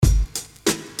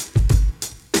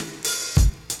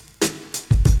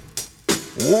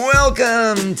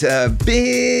Welcome to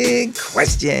Big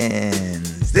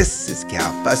Questions. This is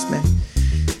Cal Fussman.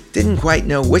 Didn't quite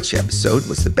know which episode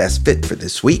was the best fit for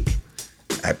this week.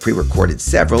 I pre-recorded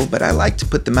several, but I like to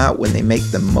put them out when they make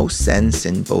the most sense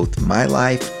in both my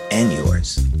life and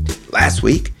yours. Last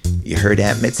week, you heard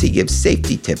Aunt Mitzi give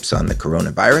safety tips on the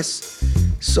coronavirus.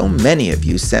 So many of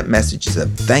you sent messages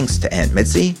of thanks to Aunt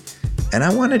Mitzi, and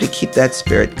I wanted to keep that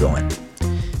spirit going.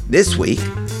 This week,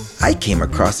 I came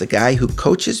across a guy who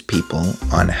coaches people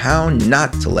on how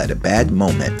not to let a bad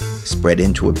moment spread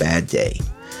into a bad day.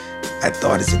 I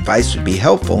thought his advice would be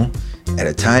helpful at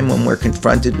a time when we're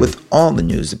confronted with all the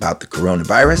news about the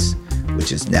coronavirus,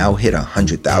 which has now hit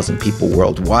 100,000 people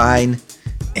worldwide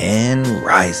and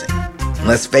rising. And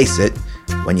let's face it,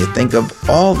 when you think of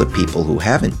all the people who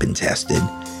haven't been tested,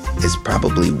 it's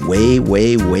probably way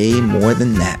more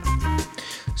than that.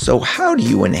 So how do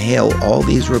you inhale all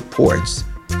these reports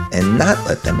and not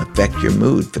let them affect your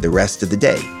mood for the rest of the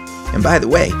day? And by the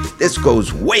way, this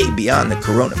goes way beyond the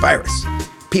coronavirus.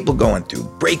 People going through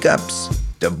breakups,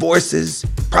 divorces,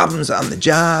 problems on the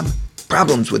job,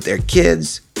 problems with their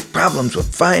kids, problems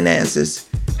with finances.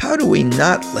 How do we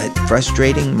not let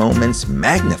frustrating moments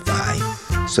magnify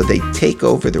so they take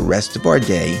over the rest of our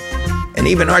day and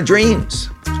even our dreams?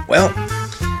 Well,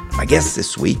 my guest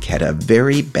this week had a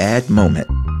very bad moment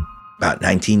about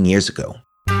 19 years ago.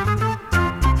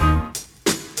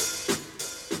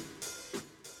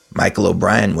 Michael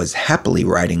O'Brien was happily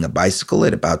riding a bicycle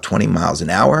at about 20 miles an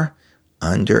hour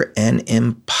under an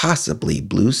impossibly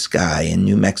blue sky in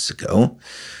New Mexico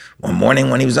one morning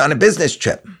when he was on a business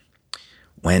trip,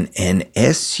 when an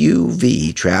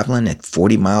SUV traveling at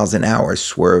 40 miles an hour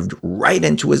swerved right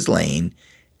into his lane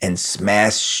and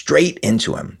smashed straight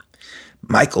into him.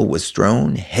 Michael was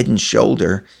thrown head and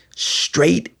shoulder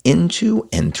straight into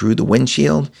and through the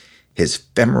windshield. His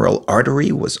femoral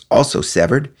artery was also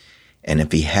severed, and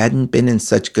if he hadn't been in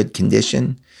such good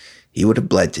condition, he would have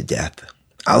bled to death.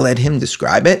 I'll let him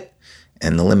describe it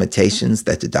and the limitations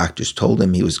that the doctors told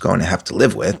him he was going to have to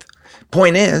live with.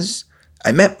 Point is,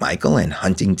 I met Michael in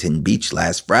Huntington Beach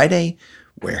last Friday,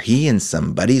 where he and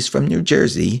some buddies from New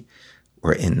Jersey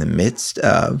were in the midst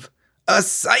of a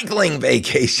cycling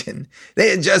vacation. They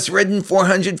had just ridden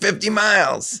 450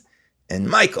 miles, and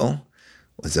Michael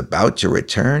was about to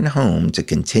return home to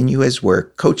continue his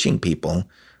work coaching people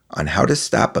on how to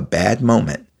stop a bad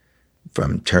moment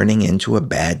from turning into a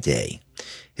bad day.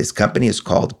 His company is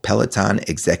called Peloton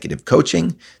Executive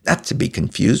Coaching, not to be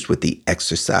confused with the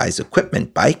exercise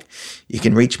equipment bike. You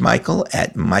can reach Michael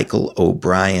at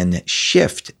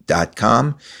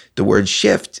michaelobrienshift.com. The word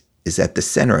shift is at the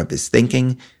center of his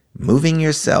thinking, moving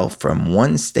yourself from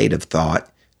one state of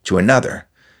thought to another.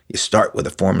 You start with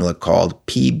a formula called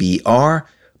PBR,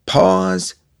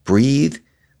 pause, breathe,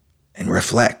 and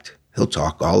reflect. He'll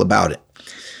talk all about it. I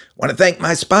want to thank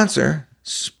my sponsor,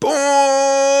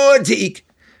 Sportique,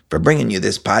 for bringing you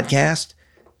this podcast.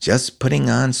 Just putting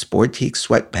on Sportique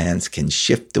sweatpants can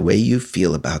shift the way you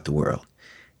feel about the world.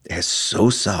 They're so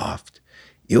soft.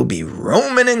 You'll be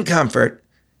roaming in comfort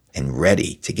and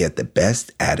ready to get the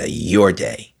best out of your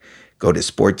day. Go to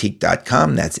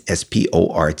Sportique.com, that's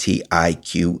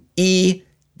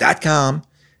SPORTIQE.com,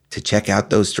 to check out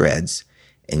those threads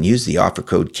and use the offer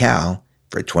code CAL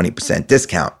for a 20%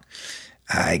 discount.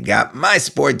 I got my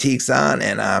Sportiques on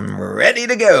and I'm ready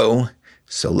to go.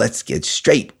 So let's get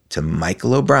straight to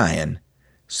Michael O'Brien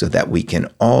so that we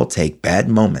can all take bad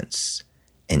moments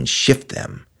and shift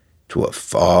them to a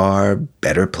far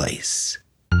better place.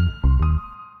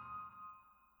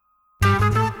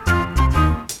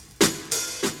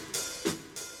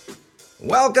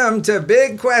 Welcome to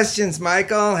Big Questions,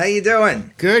 Michael. How you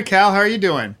doing? Good, Cal. How are you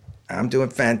doing? I'm doing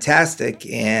fantastic,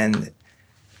 and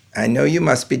I know you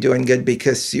must be doing good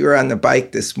because you were on the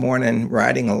bike this morning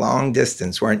riding a long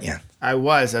distance, weren't you? I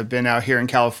was. I've been out here in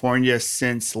California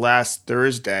since last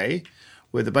Thursday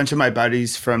with a bunch of my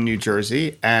buddies from New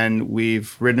Jersey, and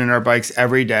we've ridden our bikes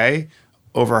every day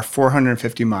over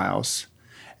 450 miles.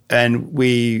 And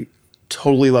we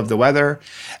totally love the weather.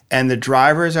 And the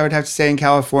drivers, I would have to say, in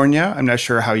California, I'm not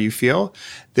sure how you feel,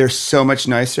 they're so much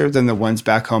nicer than the ones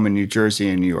back home in New Jersey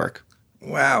and New York.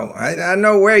 Wow. I don't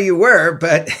know where you were,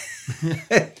 but...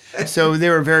 So they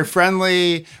were very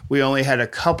friendly. We only had a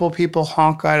couple people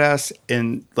honk at us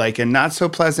in like a not so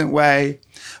pleasant way,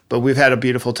 but we've had a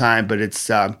beautiful time. But it's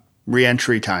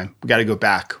re-entry time. We got to go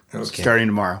back starting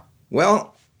tomorrow.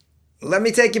 Well, let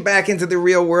me take you back into the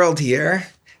real world here.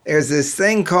 There's this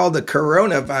thing called the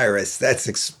coronavirus that's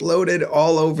exploded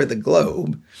all over the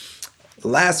globe.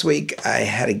 Last week, I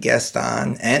had a guest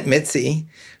on, Aunt Mitzi,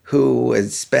 who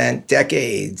had spent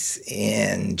decades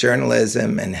in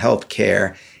journalism and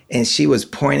healthcare, and she was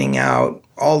pointing out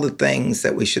all the things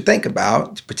that we should think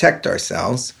about to protect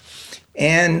ourselves.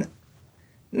 And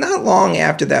not long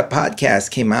after that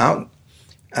podcast came out,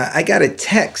 I got a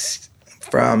text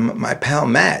from my pal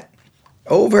Matt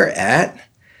over at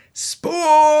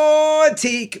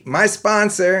Sportique, my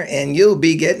sponsor, and you'll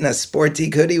be getting a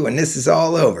Sportique hoodie when this is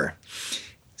all over.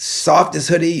 Softest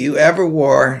hoodie you ever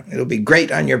wore. It'll be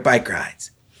great on your bike rides.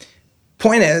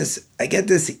 Point is, I get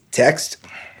this text,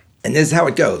 and this is how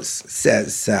it goes. It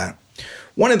says,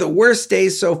 one of the worst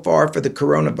days so far for the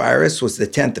coronavirus was the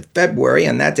 10th of February.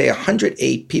 On that day,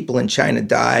 108 people in China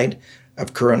died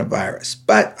of coronavirus.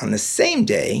 But on the same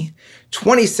day,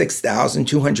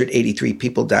 26,283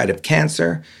 people died of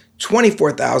cancer,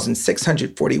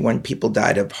 24,641 people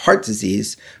died of heart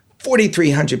disease,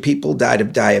 4,300 people died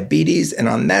of diabetes, and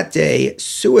on that day,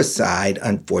 suicide,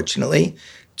 unfortunately,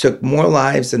 took more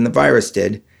lives than the virus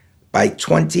did by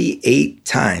 28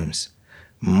 times.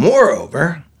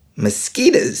 Moreover,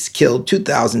 mosquitoes killed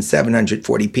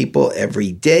 2,740 people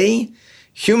every day,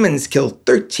 humans kill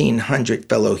 1,300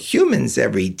 fellow humans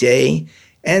every day,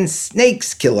 and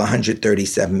snakes kill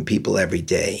 137 people every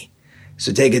day.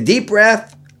 So take a deep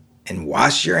breath and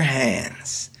wash your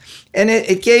hands. And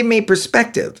it gave me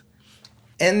perspective.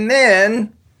 And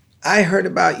then I heard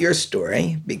about your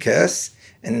story because,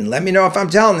 and let me know if I'm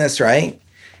telling this right,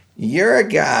 you're a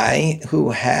guy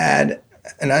who had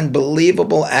an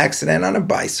unbelievable accident on a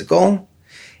bicycle.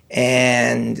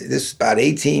 And this was about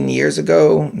 18 years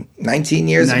ago, 19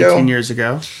 years ago. 19 years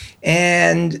ago.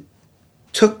 And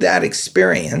took that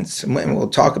experience, and we'll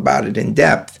talk about it in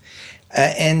depth,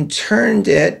 and turned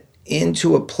it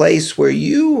into a place where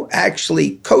you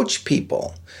actually coach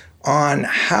people on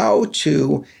how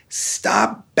to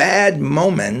stop bad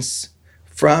moments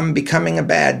from becoming a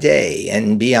bad day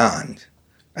and beyond.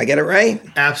 I get it right?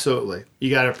 Absolutely.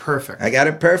 You got it perfect. I got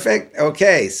it perfect?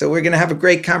 Okay, so we're going to have a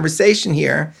great conversation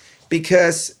here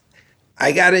because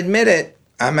I got to admit it,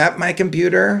 I'm at my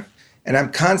computer and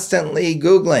I'm constantly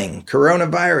Googling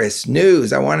coronavirus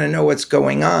news. I want to know what's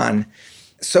going on.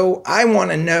 So I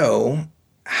want to know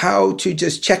how to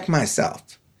just check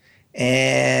myself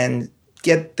and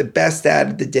get the best out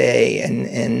of the day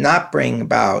and not bring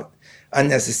about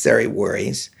unnecessary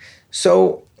worries.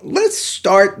 So let's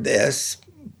start this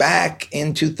back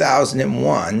in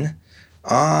 2001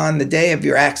 on the day of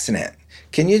your accident.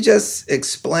 Can you just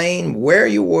explain where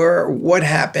you were, what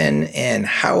happened, and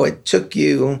how it took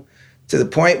you to the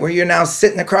point where you're now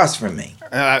sitting across from me?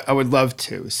 I would love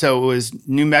to. So it was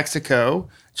New Mexico,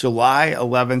 July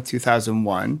 11th,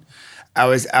 2001. I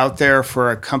was out there for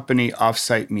a company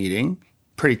offsite meeting,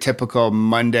 pretty typical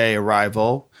Monday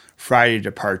arrival, Friday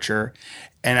departure.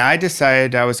 And I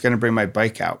decided I was going to bring my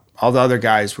bike out. All the other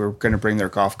guys were going to bring their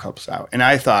golf clubs out. And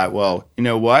I thought, well, you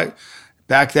know what?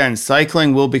 Back then,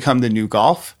 cycling will become the new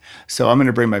golf. So I'm going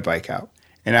to bring my bike out.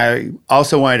 And I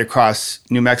also wanted to cross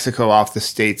New Mexico off the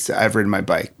states that I've ridden my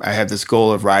bike. I have this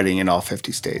goal of riding in all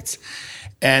 50 states.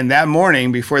 And that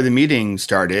morning, before the meeting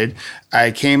started, I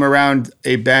came around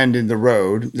a bend in the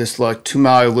road, this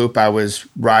 2-mile loop I was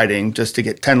riding just to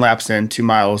get 10 laps in, 2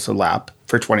 miles a lap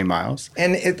for 20 miles.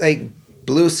 And it like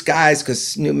blue skies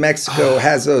because New Mexico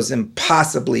has those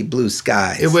impossibly blue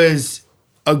skies. It was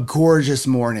a gorgeous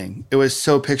morning. It was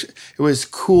so It was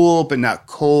cool, but not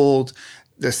cold.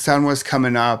 The sun was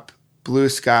coming up, blue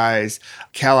skies.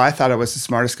 Cal, I thought I was the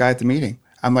smartest guy at the meeting.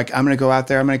 I'm like, I'm going to go out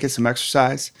there. I'm going to get some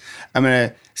exercise. I'm going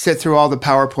to sit through all the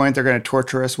PowerPoint they're going to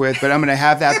torture us with, but I'm going to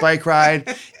have that bike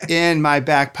ride in my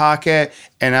back pocket,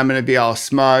 and I'm going to be all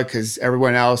smug because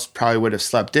everyone else probably would have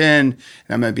slept in.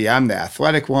 And I'm the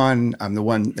athletic one. I'm the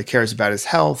one that cares about his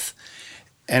health.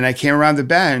 And I came around the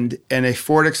bend, and a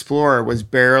Ford Explorer was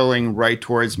barreling right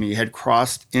towards me. He had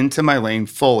crossed into my lane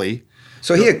fully.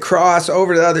 So he had crossed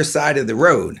over to the other side of the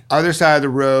road. Other side of the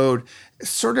road,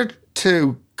 sort of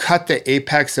to cut the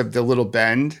apex of the little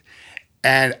bend.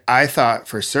 And I thought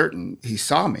for certain he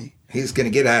saw me. He's going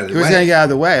to get out of the way. He was going to get out of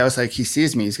the way. I was like, he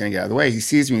sees me, he's going to get out of the way. He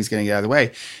sees me, he's going to get out of the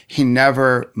way. He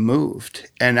never moved.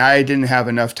 And I didn't have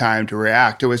enough time to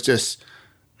react. It was just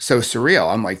so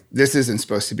surreal. I'm like, this isn't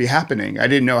supposed to be happening. I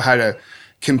didn't know how to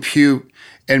compute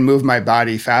and move my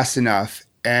body fast enough.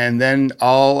 And then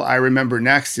all I remember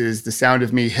next is the sound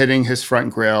of me hitting his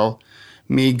front grille,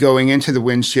 me going into the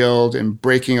windshield and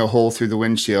breaking a hole through the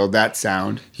windshield, that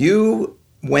sound. You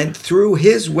went through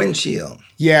his windshield.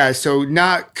 Yeah, so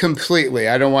not completely.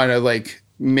 I don't want to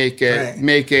make a...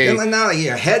 No,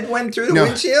 your head went through the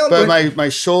windshield? But my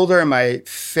shoulder and my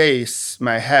face,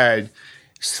 my head,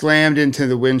 slammed into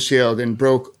the windshield and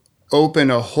broke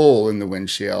open a hole in the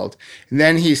windshield. And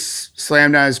then he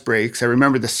slammed on his brakes. I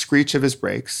remember the screech of his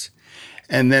brakes.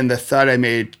 And then the thud I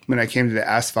made when I came to the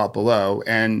asphalt below.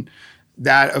 And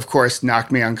that, of course,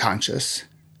 knocked me unconscious.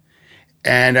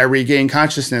 And I regained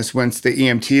consciousness once the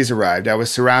EMTs arrived.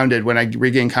 When I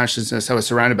regained consciousness, I was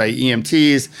surrounded by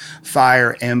EMTs,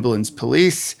 fire, ambulance,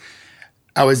 police.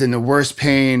 I was in the worst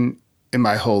pain in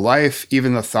my whole life.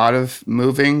 Even the thought of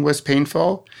moving was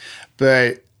painful.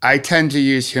 But I tend to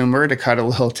use humor to cut a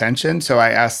little tension. So I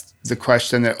asked the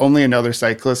question that only another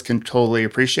cyclist can totally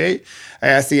appreciate. I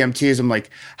asked the EMTs, I'm like,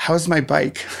 how's my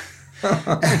bike?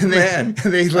 Man.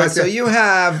 So you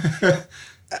have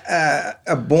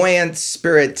a buoyant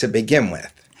spirit to begin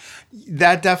with.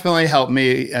 That definitely helped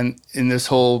me in this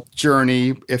whole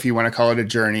journey, if you want to call it a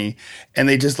journey. And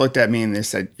they just looked at me and they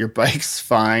said, your bike's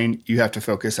fine. You have to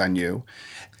focus on you.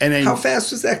 And then, how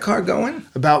fast was that car going?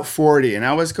 About 40. And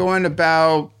I was going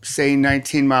about, say,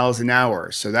 19 miles an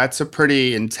hour. So that's a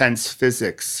pretty intense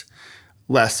physics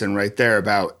lesson right there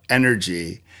about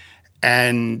energy.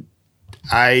 And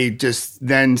I just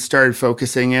then started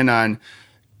focusing in on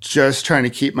just trying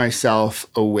to keep myself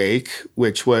awake,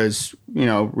 which was,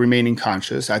 remaining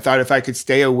conscious. I thought if I could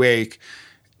stay awake,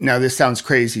 now this sounds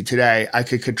crazy today, I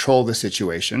could control the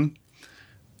situation.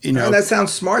 That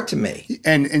sounds smart to me.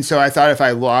 And so I thought if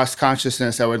I lost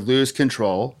consciousness, I would lose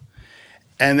control.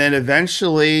 And then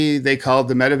eventually they called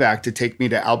the medevac to take me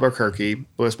to Albuquerque. It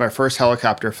was my first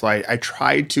helicopter flight. I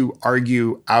tried to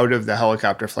argue out of the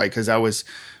helicopter flight because I was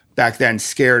back then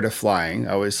scared of flying.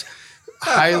 I was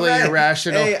highly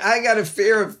irrational. Hey, I got a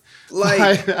fear of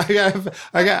life.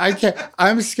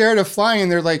 I'm scared of flying.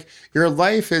 And they're like, your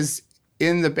life is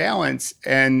in the balance.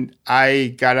 And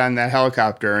I got on that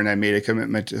helicopter and I made a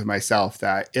commitment to myself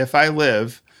that if I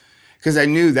live, because I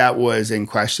knew that was in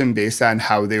question based on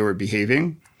how they were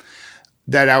behaving,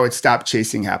 that I would stop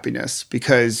chasing happiness.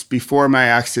 Because before my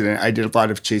accident, I did a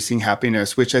lot of chasing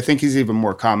happiness, which I think is even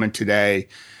more common today.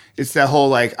 It's that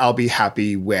whole I'll be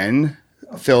happy when.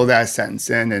 Fill that sentence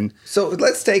in. And so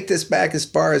let's take this back as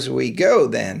far as we go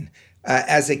then.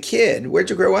 As a kid, where'd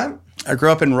you grow up? I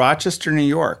grew up in Rochester, New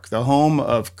York, the home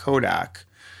of Kodak.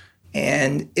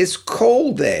 And it's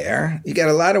cold there. You got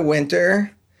a lot of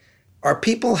winter. Are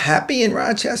people happy in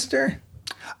Rochester?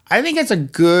 I think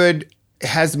it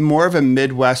has more of a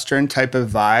Midwestern type of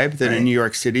vibe than a New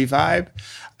York City vibe.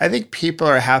 I think people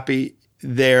are happy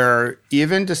there,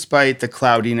 even despite the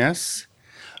cloudiness.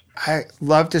 I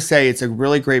love to say it's a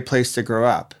really great place to grow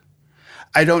up.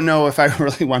 I don't know if I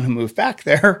really want to move back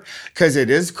there because it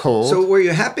is cold. So were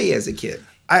you happy as a kid?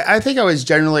 I think I was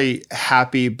generally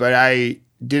happy, but I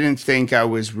didn't think I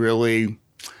was really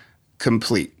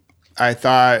complete. I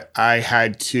thought I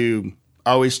had to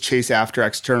always chase after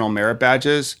external merit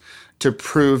badges to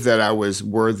prove that I was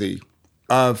worthy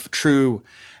of true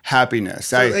happiness.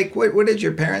 So what did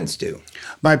your parents do?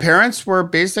 My parents were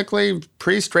basically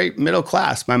pretty straight middle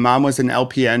class. My mom was an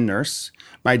LPN nurse.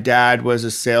 My dad was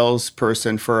a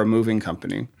salesperson for a moving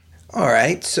company. All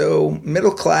right. So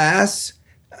middle class,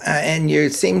 and you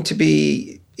seem to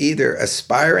be either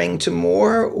aspiring to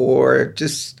more or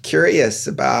just curious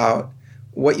about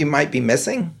what you might be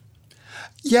missing?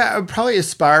 Yeah, probably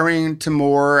aspiring to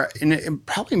more, and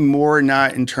probably more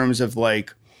not in terms of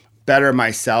better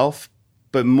myself,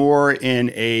 but more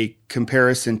in a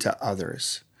comparison to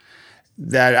others.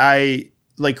 That I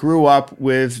grew up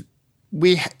with,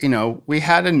 we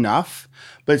had enough,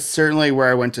 but certainly where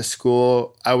I went to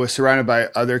school, I was surrounded by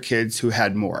other kids who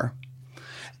had more.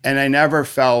 And I never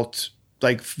felt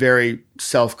very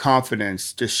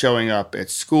self-confidence just showing up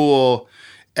at school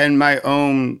and my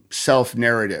own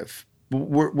self-narrative.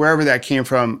 Wherever that came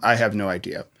from, I have no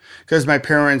idea. Because my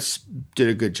parents did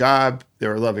a good job. They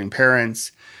were loving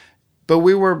parents. But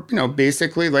we were,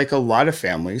 basically like a lot of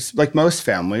families, like most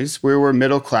families, we were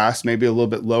middle class, maybe a little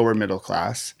bit lower middle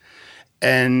class.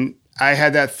 And I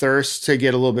had that thirst to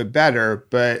get a little bit better.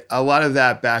 But a lot of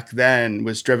that back then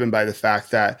was driven by the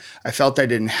fact that I felt I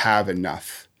didn't have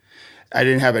enough. I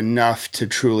didn't have enough to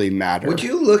truly matter. Would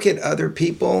you look at other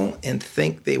people and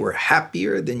think they were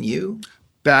happier than you?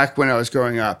 Back when I was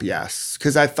growing up, yes.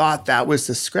 Because I thought that was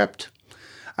the script.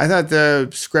 I thought the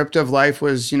script of life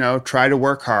was, try to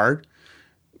work hard,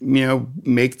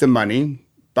 make the money,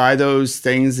 buy those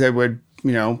things that would,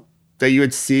 that you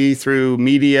would see through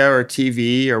media or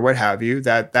TV or what have you,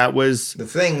 that was... The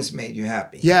things made you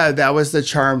happy. Yeah, that was the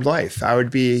charmed life. I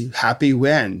would be happy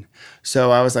when.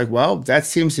 So I was like, well, that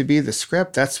seems to be the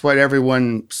script. That's what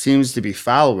everyone seems to be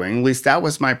following. At least that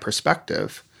was my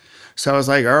perspective. So I was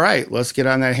like, all right, let's get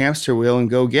on that hamster wheel and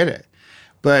go get it.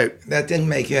 But that didn't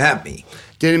make you happy.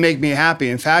 Didn't make me happy.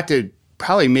 In fact, it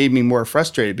probably made me more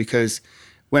frustrated because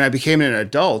when I became an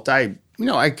adult, I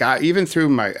got, even through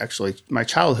my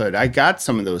childhood, I got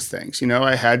some of those things.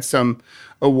 I had some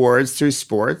awards through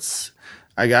sports.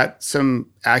 I got some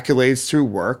accolades through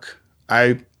work.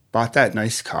 I bought that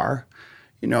nice car.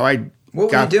 What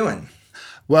were you doing?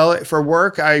 Well, for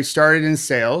work, I started in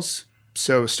sales.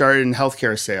 So started in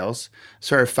healthcare sales,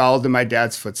 sort of followed in my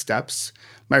dad's footsteps.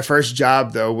 My first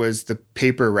job, though, was the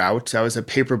paper route. I was a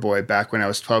paper boy back when I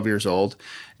was 12 years old.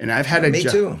 And I've had Me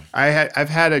too. I've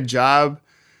had a job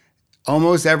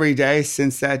almost every day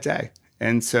since that day.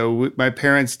 And so my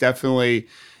parents definitely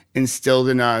instilled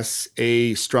in us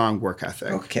a strong work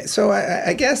ethic. Okay, so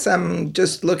I guess I'm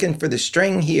just looking for the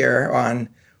string here on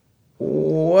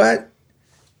what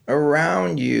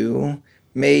around you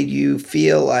made you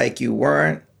feel like you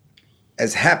weren't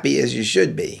as happy as you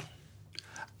should be.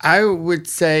 I would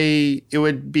say it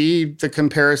would be the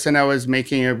comparison I was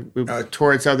making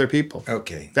towards other people.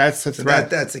 Okay. That's the threat.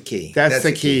 That's the key. That's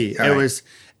the key. It was,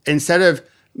 instead of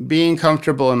being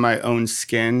comfortable in my own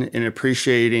skin and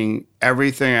appreciating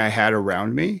everything I had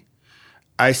around me,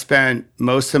 I spent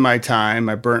most of my time,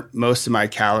 I burnt most of my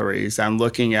calories on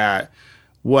looking at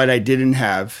what I didn't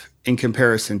have in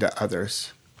comparison to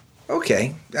others.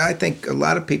 Okay. I think a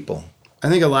lot of people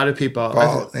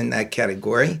fall in that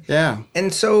category. Yeah.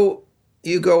 And so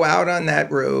you go out on that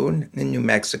road in New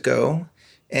Mexico,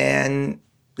 and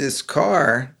this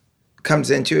car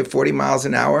comes into you at 40 miles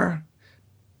an hour.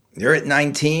 You're at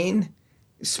 19,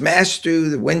 smash through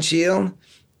the windshield,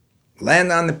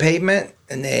 land on the pavement,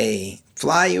 and they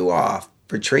fly you off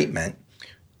for treatment.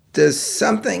 Does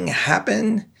something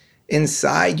happen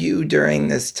inside you during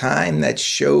this time that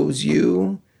shows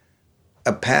you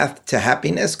a path to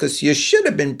happiness? Because you should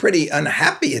have been pretty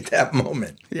unhappy at that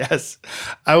moment. Yes.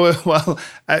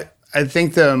 I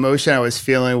think the emotion I was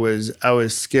feeling was I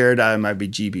was scared out of my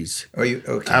bejeebies.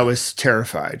 Okay. I was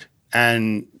terrified.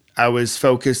 And I was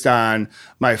focused on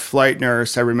my flight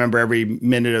nurse. I remember every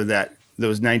minute of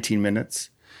those 19 minutes.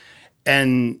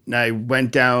 And I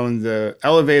went down the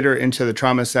elevator into the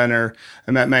trauma center.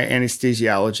 I met my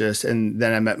anesthesiologist, and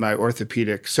then I met my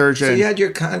orthopedic surgeon. So you had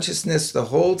your consciousness the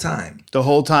whole time? The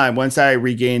whole time, once I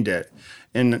regained it.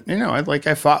 And,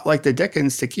 I fought like the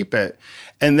Dickens to keep it.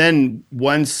 And then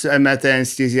once I met the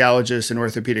anesthesiologist and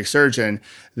orthopedic surgeon,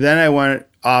 then I went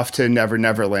off to Never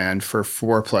Never Land for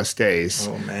 4+ days.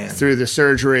 Oh, man. Through the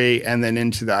surgery and then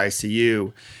into the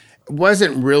ICU. It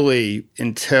wasn't really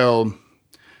until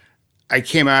I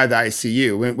came out of the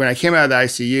ICU. When I came out of the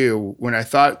ICU, when I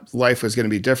thought life was going to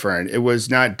be different, it was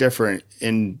not different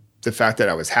in the fact that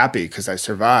I was happy because I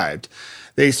survived.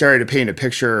 They started to paint a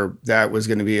picture that was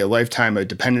going to be a lifetime of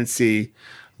dependency,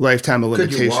 lifetime of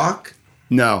limitation. Could you walk?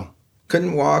 No.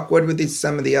 Couldn't walk? What were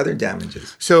some of the other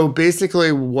damages? So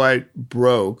basically what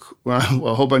broke, well,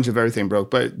 a whole bunch of everything broke,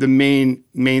 but the main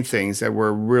things that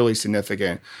were really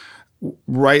significant: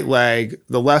 right leg,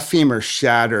 the left femur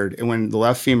shattered. And when the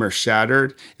left femur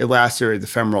shattered, it lacerated the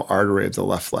femoral artery of the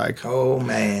left leg. Oh,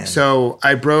 man. So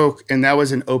I broke, and that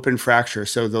was an open fracture.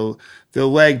 So the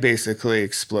leg basically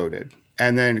exploded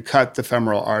and then cut the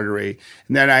femoral artery.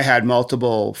 And then I had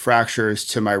multiple fractures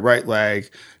to my right leg,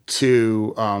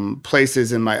 to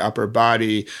places in my upper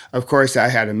body. Of course, I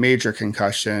had a major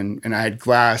concussion, and I had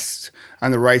glass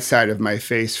on the right side of my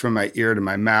face from my ear to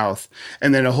my mouth,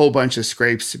 and then a whole bunch of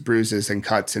scrapes, bruises, and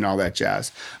cuts and all that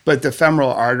jazz. But the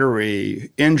femoral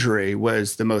artery injury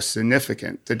was the most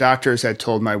significant. The doctors had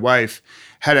told my wife,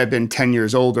 had I been 10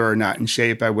 years older or not in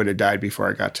shape, I would have died before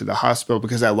I got to the hospital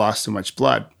because I lost so much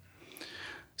blood.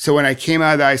 So when I came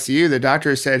out of the ICU, the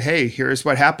doctor said, "Hey, here's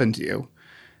what happened to you.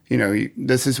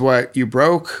 This is what you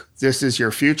broke. This is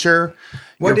your future."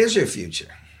 What is your future?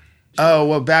 Oh,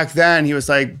 well, back then he was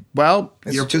like, "Well,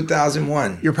 it's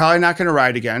 2001. You're probably not going to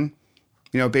ride again."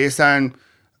 Based on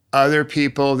other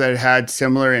people that had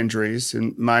similar injuries,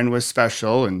 and mine was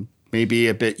special and maybe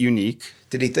a bit unique.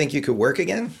 Did he think you could work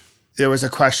again? There was a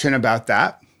question about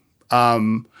that.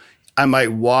 I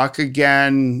might walk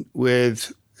again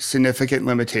with significant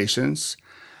limitations.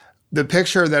 The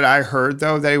picture that I heard,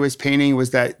 though, that he was painting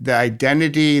was that the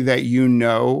identity that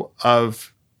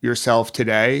of yourself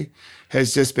today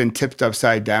has just been tipped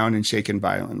upside down and shaken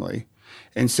violently.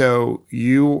 And so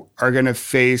you are going to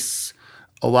face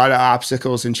a lot of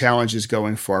obstacles and challenges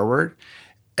going forward.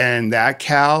 And that,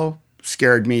 Cal,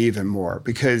 scared me even more,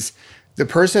 because the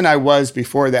person I was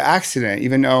before the accident,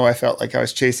 even though I felt like I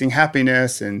was chasing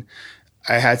happiness and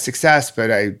I had success,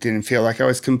 but I didn't feel like I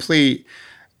was complete.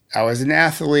 I was an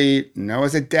athlete, and I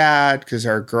was a dad, because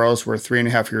our girls were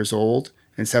 3.5 years old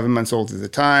and 7 months old at the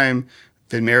time.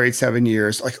 been married 7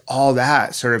 years, like all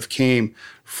that sort of came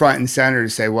front and center to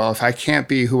say, well, if I can't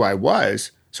be who I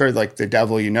was, sort of like the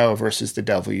devil you know versus the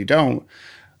devil you don't,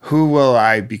 who will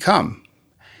I become?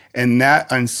 And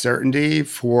that uncertainty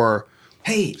for,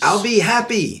 hey, I'll be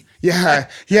happy. Yeah.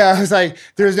 I was like,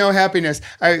 there's no happiness.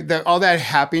 All that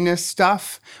happiness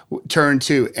stuff turned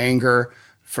to anger,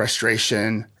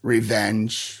 frustration,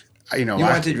 revenge. You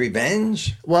wanted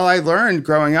revenge? Well, I learned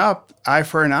growing up, eye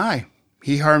for an eye.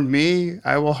 He harmed me,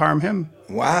 I will harm him.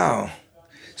 Wow.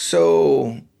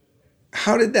 So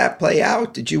how did that play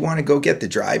out? Did you want to go get the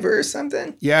driver or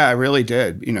something? Yeah, I really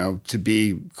did. To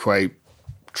be quite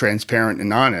transparent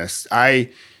and honest, I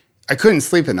couldn't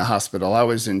sleep in the hospital. I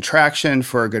was in traction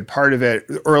for a good part of it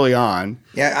early on.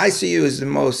 Yeah, ICU is the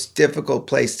most difficult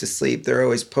place to sleep. They're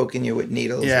always poking you with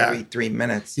needles every 3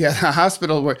 minutes. Yeah, the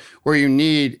hospital where you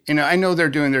need, I know they're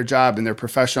doing their job and they're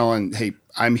professional and, hey,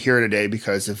 I'm here today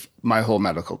because of my whole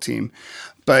medical team.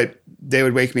 But they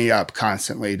would wake me up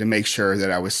constantly to make sure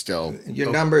that I was still...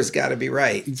 Your numbers got to be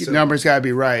right. Numbers got to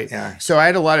be right. Yeah. So I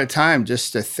had a lot of time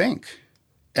just to think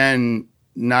and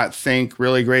not think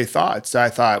really great thoughts. I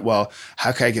thought, well,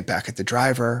 how can I get back at the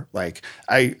driver? Like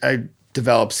I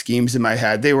developed schemes in my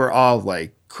head. They were all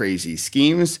like crazy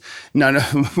schemes. None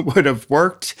of them would have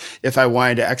worked if I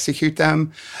wanted to execute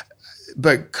them.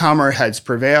 But calmer heads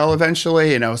prevail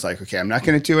eventually. And I was like, okay, I'm not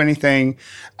going to do anything.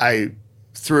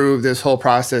 Through this whole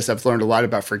process, I've learned a lot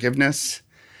about forgiveness.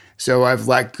 So I've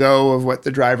let go of what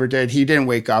the driver did. He didn't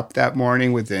wake up that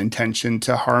morning with the intention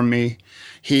to harm me.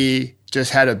 He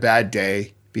just had a bad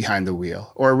day behind the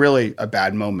wheel, or really a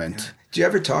bad moment. Did you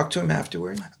ever talk to him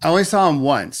afterward? I only saw him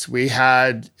once. We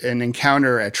had an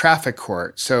encounter at traffic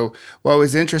court. So what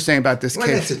was interesting about this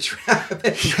case... That's a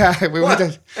traffic. Yeah, we went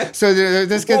to, so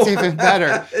this gets even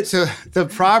better. So the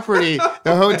property,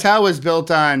 the hotel was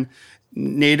built on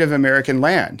Native American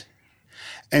land.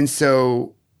 And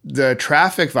so the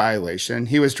traffic violation,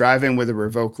 he was driving with a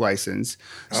revoked license.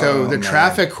 So the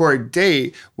traffic court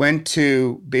date went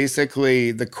to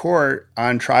basically the court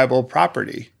on tribal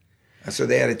property. So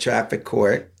they had a traffic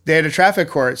court. They had a traffic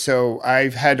court. So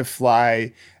I've had to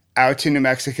fly out to New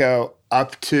Mexico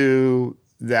up to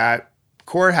that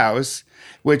courthouse,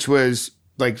 which was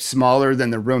like smaller than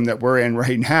the room that we're in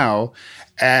right now.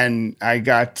 And I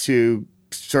got to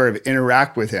sort of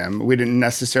interact with him. We didn't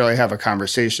necessarily have a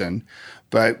conversation,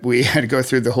 but we had to go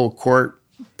through the whole court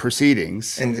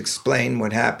proceedings. And explain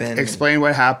what happened.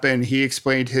 He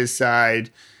explained his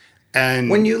side. And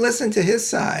when you listened to his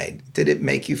side, did it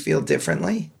make you feel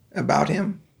differently about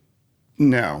him?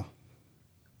 No.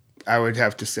 I would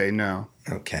have to say no.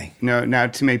 Okay. No,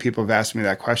 not too many people have asked me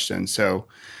that question. So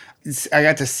I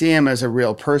got to see him as a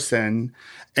real person.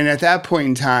 And at that point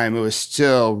in time, it was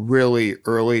still really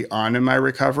early on in my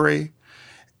recovery.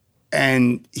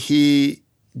 And he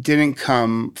didn't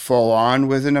come full on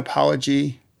with an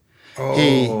apology.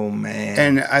 Man.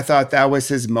 And I thought that was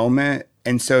his moment.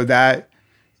 And so that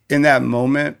in that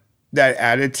moment, that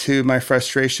added to my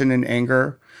frustration and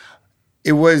anger.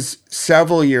 It was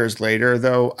several years later,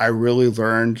 though, I really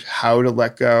learned how to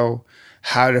let go,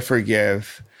 how to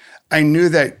forgive. I knew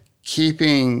that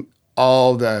keeping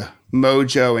all the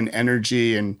mojo and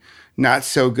energy and not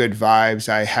so good vibes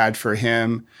I had for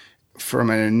him from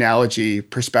an analogy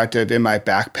perspective in my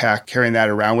backpack, carrying that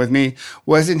around with me,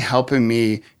 wasn't helping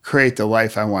me create the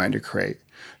life I wanted to create.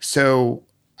 So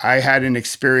I had an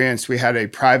experience. We had a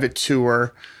private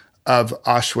tour of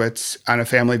Auschwitz on a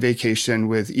family vacation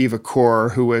with Eva Kor,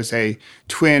 who was a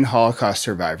twin Holocaust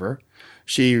survivor.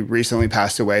 She recently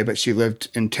passed away, but she lived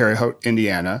in Terre Haute,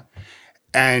 Indiana.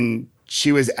 And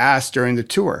she was asked during the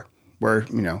tour where,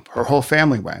 her whole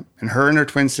family went, and her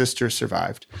twin sister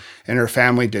survived, and her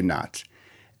family did not.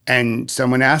 And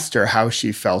someone asked her how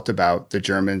she felt about the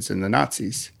Germans and the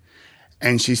Nazis.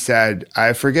 And she said,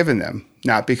 I've forgiven them,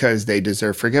 not because they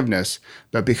deserve forgiveness,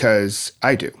 but because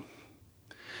I do.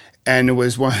 And it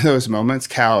was one of those moments,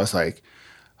 Cal was like,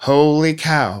 holy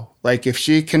cow, like if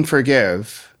she can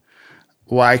forgive,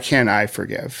 why can't I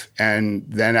forgive? And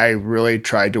then I really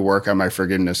tried to work on my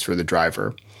forgiveness for the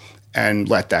driver and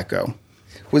let that go.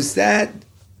 Was that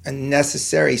a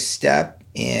necessary step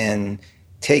in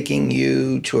taking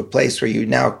you to a place where you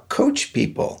now coach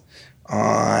people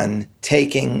on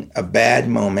taking a bad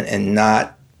moment and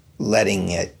not letting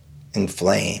it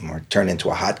inflame or turn into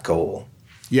a hot coal?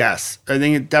 Yes, I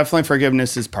think definitely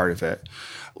forgiveness is part of it.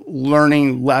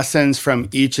 Learning lessons from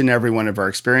each and every one of our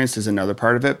experiences is another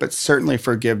part of it, but certainly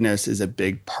forgiveness is a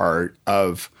big part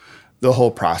of the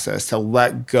whole process, to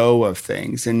let go of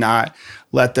things and not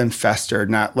let them fester,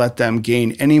 not let them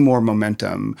gain any more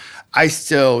momentum. I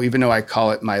still, even though I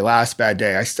call it my last bad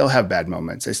day, I still have bad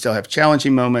moments. I still have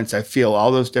challenging moments. I feel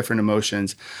all those different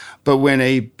emotions. But when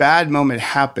a bad moment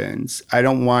happens, I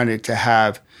don't want it to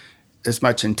have as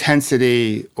much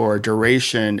intensity or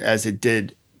duration as it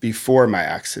did before my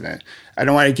accident. I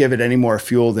don't want to give it any more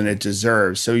fuel than it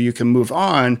deserves, so you can move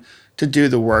on to do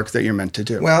the work that you're meant to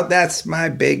do. Well, that's my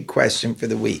big question for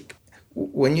the week.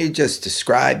 When you just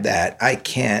described that, I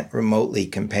can't remotely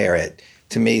compare it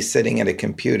to me sitting at a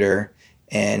computer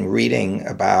and reading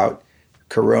about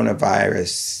coronavirus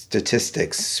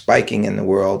statistics spiking in the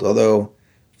world, although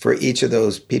for each of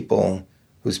those people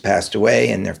who's passed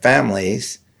away and their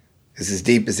families is as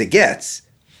deep as it gets.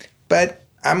 But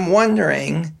I'm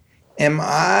wondering, am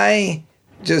I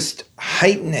just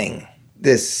heightening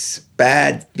this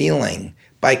bad feeling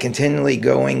by continually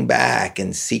going back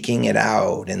and seeking it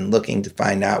out and looking to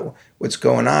find out what's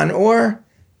going on? Or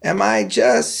am I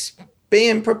just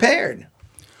being prepared?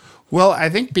 Well, I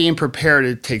think being prepared,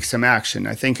 it takes some action.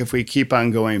 I think if we keep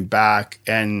on going back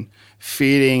and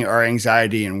feeding our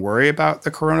anxiety and worry about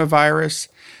the coronavirus,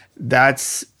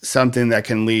 that's something that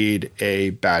can lead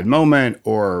a bad moment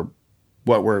or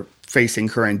what we're facing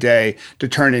current day to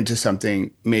turn into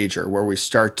something major where we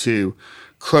start to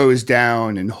close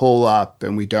down and hole up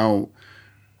and we don't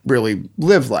really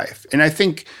live life. And I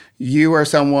think you are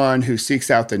someone who seeks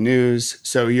out the news.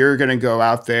 So you're going to go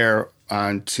out there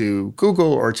onto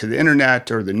Google or to the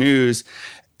internet or the news,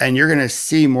 and you're going to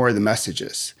see more of the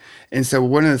messages. And so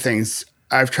one of the things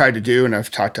I've tried to do and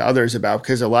I've talked to others about,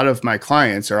 because a lot of my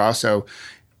clients are also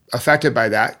affected by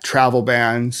that, travel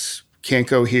bans, can't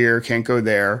go here, can't go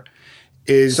there.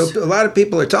 So a lot of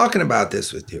people are talking about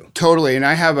this with you. Totally. And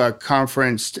I have a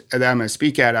conference that I'm going to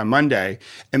speak at on Monday.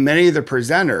 And many of the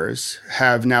presenters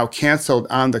have now canceled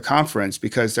on the conference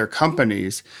because their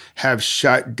companies have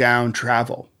shut down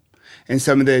travel. And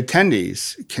some of the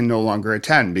attendees can no longer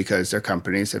attend because their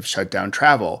companies have shut down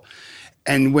travel.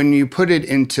 And when you put it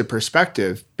into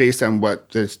perspective, based on what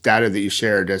the data that you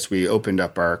shared as we opened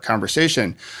up our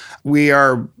conversation, we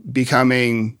are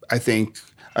becoming, I think,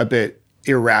 a bit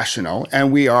irrational,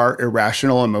 and we are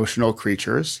irrational emotional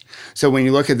creatures. So when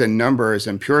you look at the numbers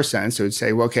in pure sense, it would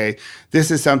say, well, okay,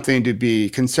 this is something to be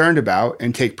concerned about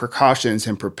and take precautions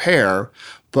and prepare.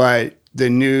 But the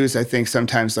news, I think,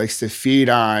 sometimes likes to feed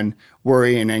on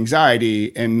worry and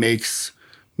anxiety and makes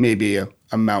maybe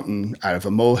a mountain out of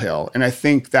a molehill. And I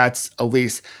think that's at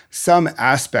least some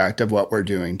aspect of what we're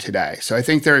doing today. So I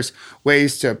think there's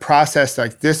ways to process,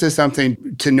 like, this is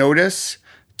something to notice,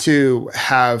 to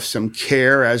have some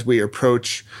care as we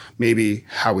approach maybe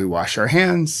how we wash our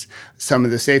hands, some of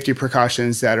the safety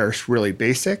precautions that are really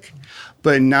basic,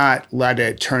 but not let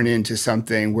it turn into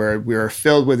something where we are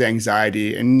filled with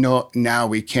anxiety and now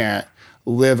we can't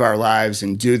live our lives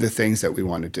and do the things that we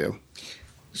want to do.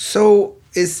 So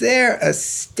is there a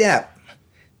step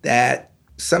that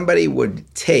somebody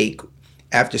would take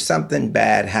after something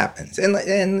bad happens?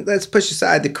 And let's push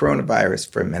aside the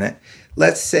coronavirus for a minute.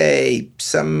 Let's say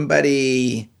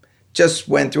somebody just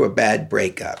went through a bad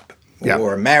breakup,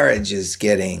 or marriage is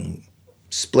getting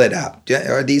split up.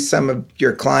 Are these some of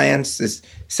your clients? This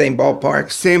same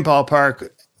ballpark? Same ballpark.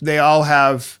 They all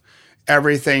have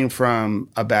everything from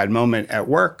a bad moment at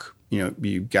work.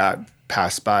 You got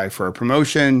passed by for a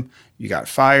promotion, you got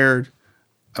fired,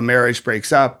 a marriage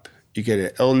breaks up, you get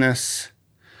an illness.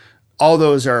 All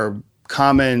those are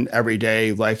common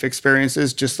everyday life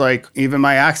experiences, just like even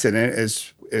my accident,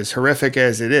 as horrific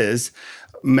as it is,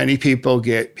 many people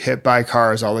get hit by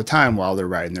cars all the time while they're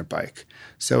riding their bike.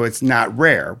 So it's not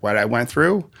rare. What I went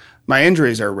through, my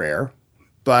injuries are rare,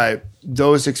 but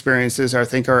those experiences, I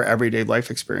think, are everyday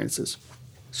life experiences.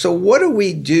 So what do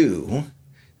we do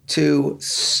to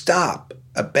stop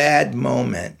a bad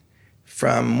moment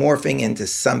from morphing into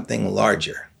something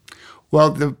larger?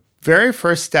 Well, the very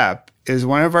first step is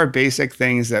one of our basic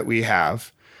things that we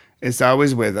have, it's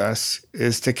always with us,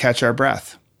 is to catch our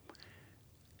breath.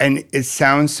 And it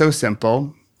sounds so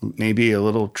simple, maybe a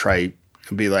little trite,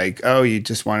 and be like, oh, you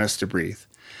just want us to breathe.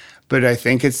 But I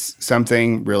think it's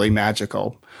something really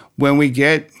magical. When we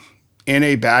get in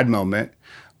a bad moment,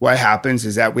 what happens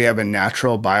is that we have a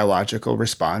natural biological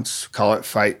response, call it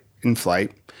fight and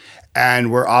flight,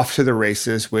 and we're off to the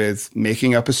races with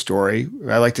making up a story.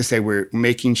 I like to say we're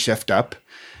making shift up.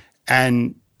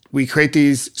 And we create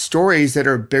these stories that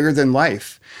are bigger than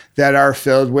life, that are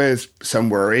filled with some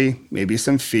worry, maybe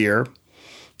some fear,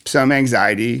 some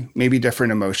anxiety, maybe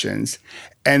different emotions.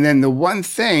 And then the one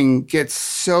thing gets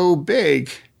so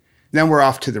big, then we're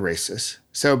off to the races.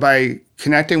 So by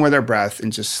connecting with our breath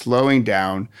and just slowing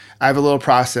down, I have a little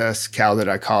process, Cal, that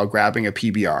I call grabbing a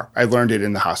PBR. I learned it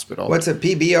in the hospital. What's a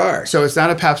PBR? So it's not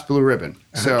a Pabst Blue Ribbon.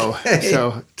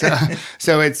 Okay.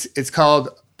 So it's called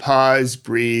pause,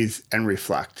 breathe, and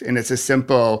reflect. And it's a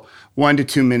simple 1 to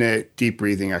 2 minute deep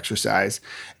breathing exercise.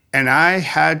 And I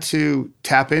had to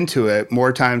tap into it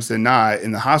more times than not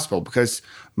in the hospital because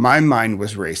my mind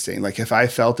was racing. Like if I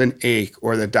felt an ache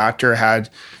or the doctor had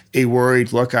a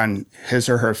worried look on his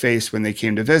or her face when they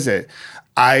came to visit,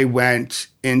 I went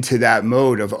into that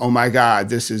mode of, oh my God,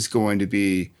 this is going to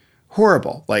be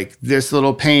horrible. Like this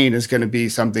little pain is going to be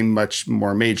something much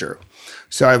more major.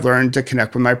 So I learned to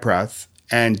connect with my breath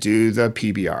and do the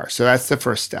PBR. So that's the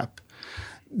first step.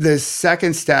 The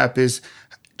second step is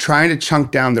trying to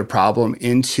chunk down the problem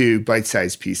into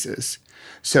bite-sized pieces.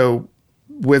 So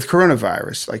with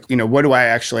coronavirus, like, what do I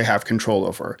actually have control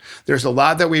over? There's a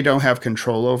lot that we don't have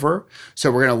control over.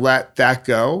 So we're going to let that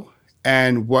go.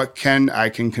 And what I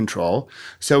can control?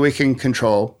 So we can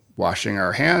control washing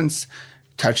our hands,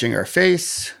 touching our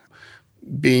face,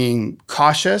 being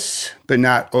cautious, but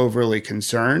not overly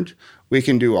concerned. We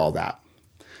can do all that.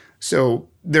 So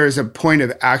there's a point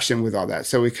of action with all that.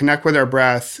 So we connect with our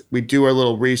breath. We do our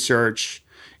little research,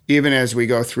 even as we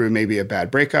go through maybe a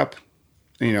bad breakup.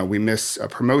 We miss a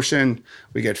promotion,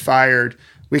 we get fired.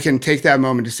 We can take that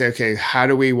moment to say, okay, how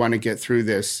do we want to get through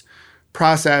this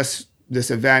process,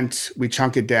 this event? We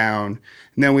chunk it down,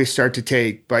 and then we start to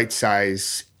take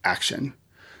bite-sized action.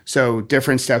 So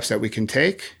different steps that we can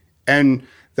take. And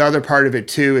the other part of it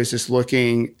too is just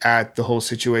looking at the whole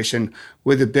situation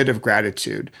with a bit of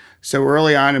gratitude. So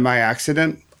early on in my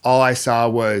accident, all I saw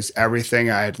was everything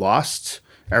I had lost,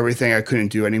 everything I couldn't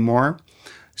do anymore.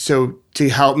 So to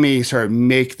help me sort of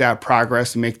make that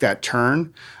progress, make that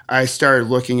turn, I started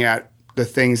looking at the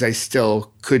things I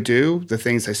still could do, the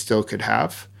things I still could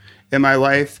have in my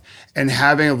life, and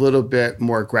having a little bit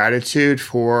more gratitude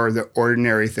for the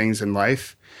ordinary things in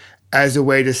life as a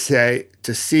way to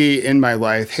see in my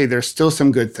life, hey, there's still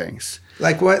some good things.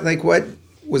 Like what? Like what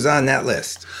was on that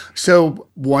list? So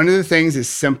one of the things is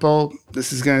simple.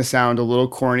 This is going to sound a little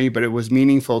corny, but it was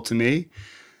meaningful to me.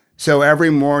 So every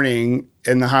morning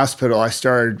in the hospital, I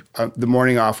started the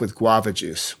morning off with guava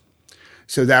juice.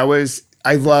 So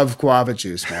I love guava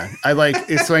juice, man.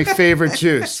 It's my favorite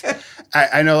juice.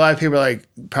 I know a lot of people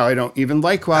probably don't even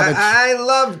like guava juice. I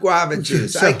love guava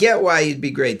juice. I get why you'd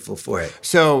be grateful for it.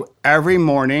 So every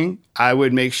morning, I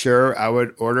would make sure I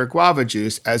would order guava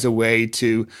juice as a way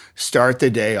to start the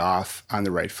day off on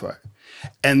the right foot.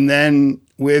 And then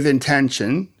with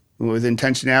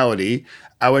intentionality,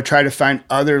 I would try to find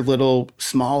other little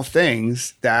small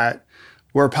things that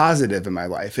were positive in my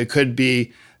life. It could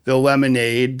be the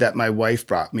lemonade that my wife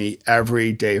brought me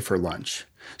every day for lunch.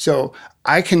 So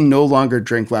I can no longer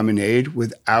drink lemonade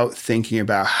without thinking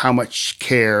about how much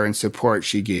care and support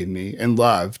she gave me and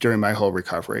love during my whole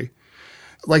recovery.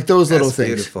 Like those little things.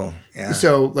 Beautiful. Yeah.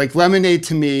 So like lemonade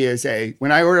to me is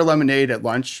when I order lemonade at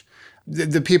lunch,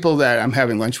 the people that I'm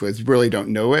having lunch with really don't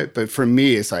know it. But for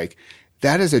me, it's like,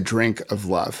 that is a drink of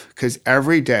love, because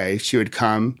every day she would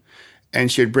come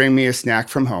and she would bring me a snack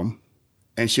from home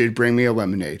and she would bring me a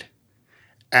lemonade.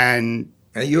 And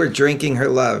you were drinking her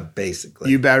love,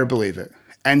 basically. You better believe it.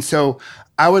 And so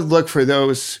I would look for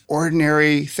those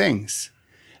ordinary things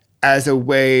as a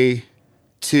way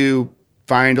to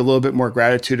find a little bit more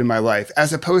gratitude in my life,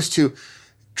 as opposed to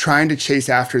trying to chase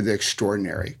after the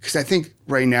extraordinary. Because I think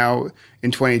right now in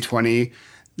 2020,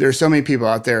 there are so many people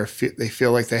out there, they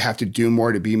feel like they have to do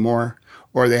more to be more,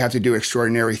 or they have to do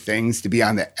extraordinary things to be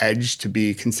on the edge to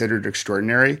be considered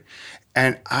extraordinary.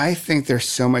 And I think there's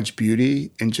so much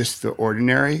beauty in just the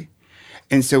ordinary.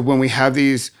 And so when we have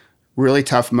these really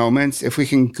tough moments, if we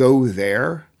can go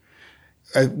there,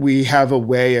 we have a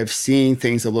way of seeing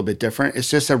things a little bit different. It's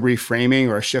just a reframing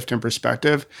or a shift in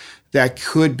perspective that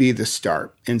could be the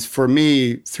start. And for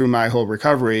me, through my whole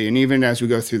recovery, and even as we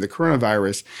go through the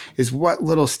coronavirus, is what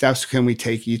little steps can we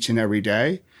take each and every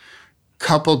day,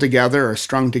 coupled together or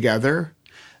strung together,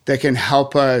 that can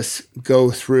help us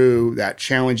go through that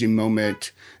challenging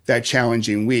moment, that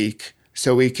challenging week,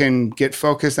 so we can get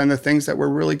focused on the things that we're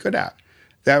really good at,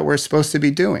 that we're supposed to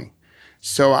be doing.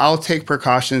 So I'll take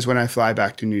precautions when I fly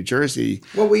back to New Jersey.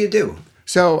 What will you do?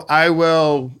 So I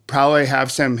will probably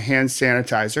have some hand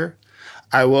sanitizer.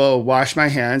 I will wash my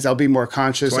hands. I'll be more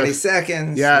conscious. 20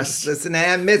 seconds. Yes. Listen to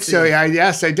Aunt Mitzi. So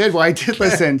yes, I did. Well, I did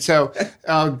listen. So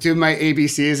I'll do my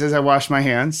ABCs as I wash my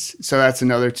hands. So that's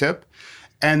another tip.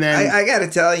 And then I got to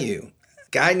tell you, a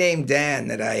guy named Dan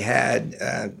that I had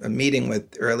a meeting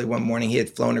with early one morning, he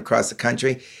had flown across the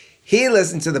country. He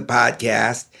listened to the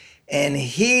podcast And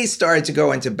he started to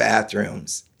go into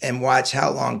bathrooms and watch how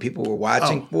long people were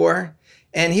watching for.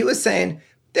 And he was saying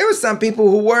there were some people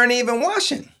who weren't even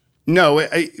washing. No,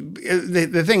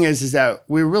 the thing is that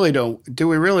we really don't. Do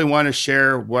we really want to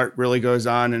share what really goes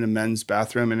on in a men's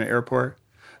bathroom in an airport?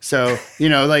 So,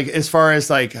 like as far as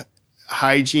like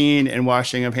hygiene and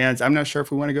washing of hands, I'm not sure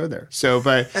if we want to go there. So,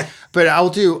 but I'll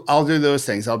do those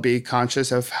things. I'll be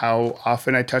conscious of how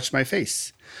often I touch my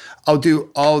face. I'll do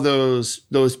all those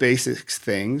basic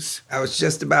things. I was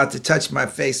just about to touch my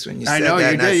face when you said that. I know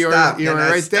you did. You were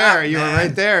right there. You were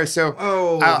right there. So,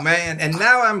 man! And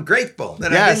now I'm grateful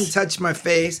that I didn't touch my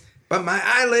face, but my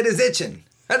eyelid is itching.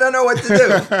 I don't know what to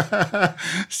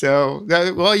do. So,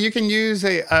 you can use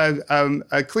a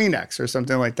Kleenex or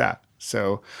something like that.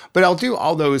 So, but I'll do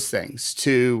all those things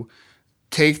to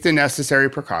take the necessary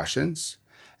precautions.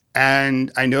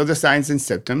 And I know the signs and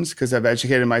symptoms because I've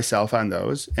educated myself on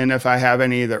those. And if I have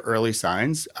any of the early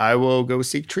signs, I will go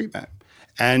seek treatment.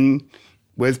 And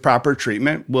with proper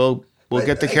treatment, we'll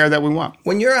get the care that we want.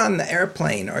 When you're on the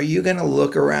airplane, are you going to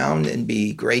look around and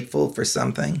be grateful for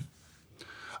something?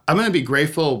 I'm going to be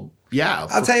grateful, yeah.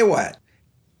 I'll tell you what.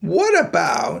 What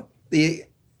about the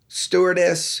steward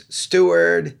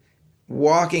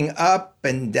walking up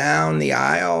and down the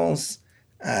aisles,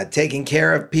 taking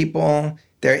care of people?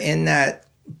 They're in that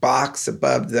box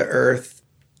above the earth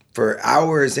for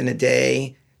hours in a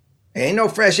day. There ain't no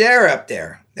fresh air up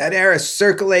there. That air is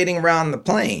circulating around the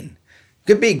plane.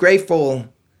 Could be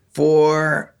grateful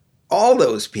for all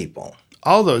those people.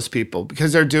 All those people,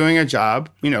 because they're doing a job.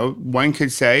 One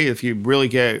could say, if you really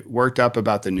get worked up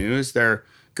about the news, they're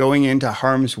going into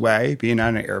harm's way, being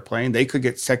on an airplane. They could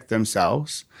get sick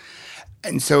themselves.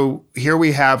 And so here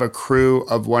we have a crew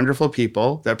of wonderful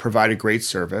people that provide a great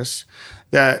service.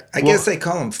 I guess they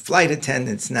call them flight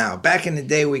attendants now. Back in the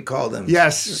day, we called them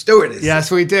stewardesses. Yes,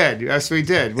 we did.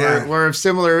 We're of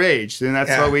similar age, and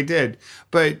that's what we did.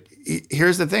 But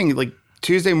here's the thing. Like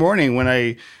Tuesday morning when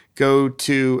I go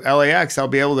to LAX, I'll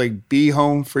be able to be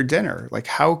home for dinner. Like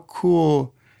how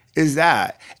cool is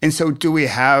that? And so do we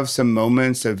have some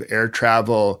moments of air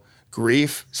travel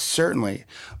grief? Certainly.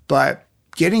 But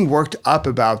getting worked up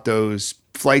about those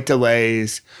flight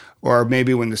delays or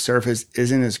maybe when the service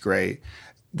isn't as great,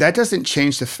 that doesn't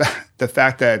change the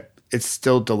fact that it's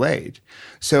still delayed.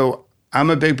 So I'm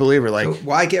a big believer. So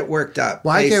why get worked up?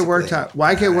 Why get worked up?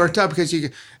 Why get worked up? Because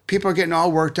people are getting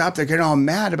all worked up. They're getting all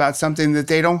mad about something that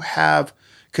they don't have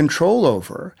control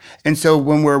over. And so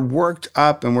when we're worked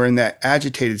up and we're in that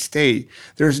agitated state,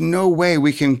 there's no way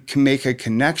we can make a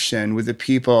connection with the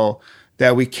people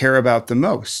that we care about the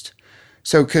most.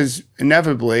 So because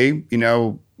inevitably,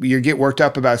 you get worked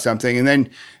up about something and then,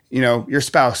 your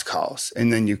spouse calls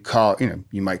and then you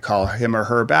might call him or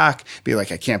her back, be like,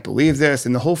 I can't believe this.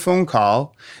 And the whole phone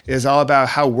call is all about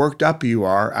how worked up you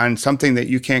are on something that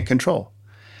you can't control.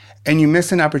 And you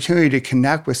miss an opportunity to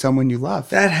connect with someone you love.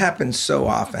 That happens so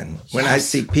often. When I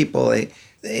see people,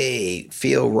 they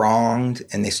feel wronged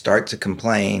and they start to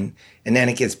complain and then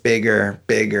it gets bigger.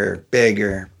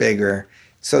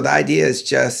 So the idea is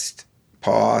just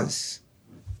pause,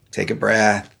 take a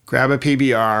breath. Grab a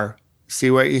PBR, see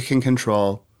what you can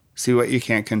control, see what you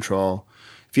can't control.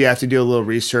 If you have to do a little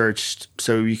research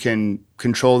so you can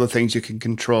control the things you can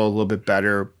control a little bit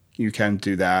better, you can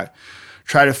do that.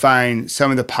 Try to find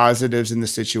some of the positives in the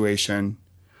situation,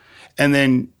 and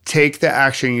then take the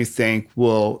action you think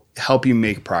will help you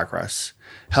make progress,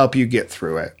 help you get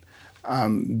through it.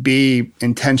 Be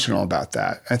intentional about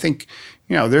that. I think,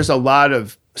 there's a lot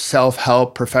of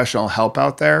self-help, professional help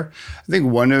out there. I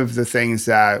think one of the things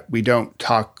that we don't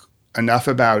talk enough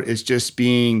about is just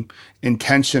being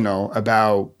intentional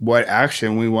about what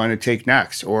action we want to take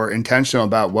next, or intentional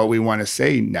about what we want to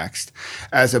say next,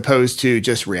 as opposed to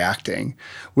just reacting.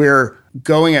 We're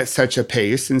going at such a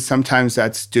pace, and sometimes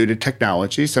that's due to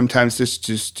technology, sometimes it's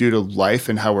just due to life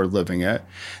and how we're living it,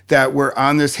 that we're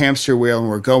on this hamster wheel and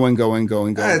we're going.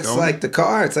 It's like the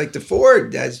car, it's like the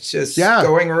Ford that's just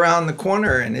going around the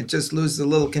corner and it just loses a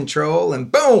little control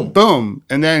and boom.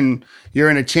 And then you're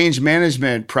in a change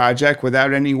management project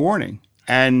without any warning.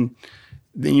 And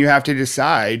then you have to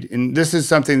decide, and this is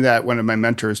something that one of my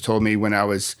mentors told me when I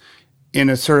was in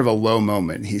a sort of a low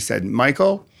moment. He said,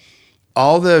 Michael,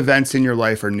 all the events in your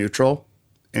life are neutral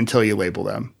until you label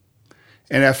them.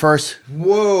 And at first...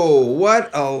 Whoa,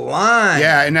 what a line.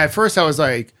 Yeah, and at first I was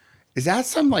like, is that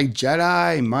some like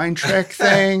Jedi mind trick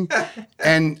thing?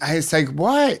 And I was like,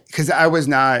 what? Because I was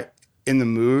not in the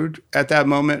mood at that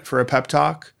moment for a pep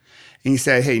talk. And he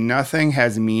said, hey, nothing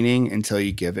has meaning until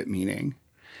you give it meaning.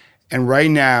 And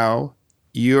right now,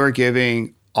 you are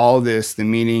giving all this the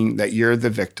meaning that you're the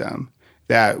victim,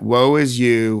 that woe is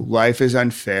you, life is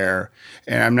unfair.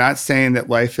 And I'm not saying that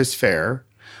life is fair,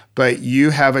 but you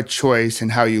have a choice in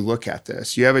how you look at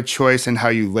this. You have a choice in how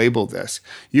you label this.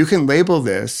 You can label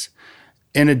this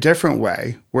in a different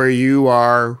way, where you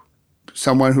are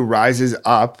someone who rises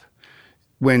up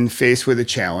when faced with a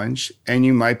challenge, and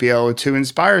you might be able to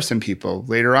inspire some people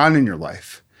later on in your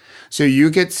life. So you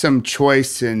get some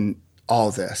choice in all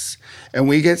this, and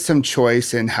we get some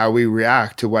choice in how we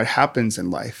react to what happens in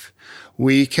life.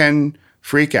 We can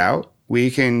freak out, we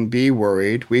can be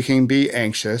worried, we can be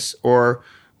anxious, or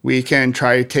we can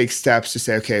try to take steps to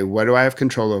say, okay, what do I have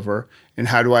control over, and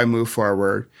how do I move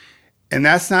forward? And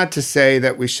that's not to say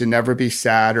that we should never be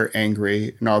sad or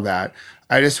angry and all that.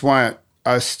 I just want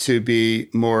us to be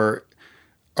more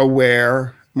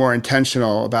aware, more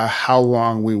intentional about how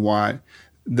long we want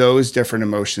those different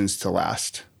emotions to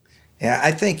last. Yeah,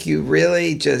 I think you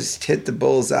really just hit the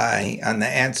bullseye on the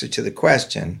answer to the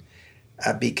question,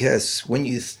 because when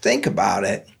you think about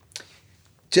it,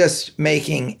 just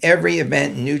making every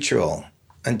event neutral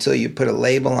until you put a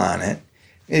label on it,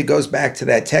 it goes back to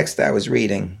that text I was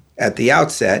reading at the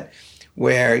outset,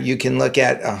 where you can look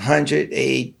at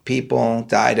 108 people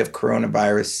died of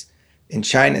coronavirus in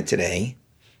China today,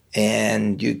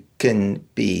 and you can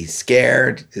be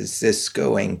scared. Is this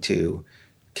going to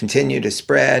continue to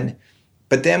spread?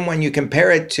 But then when you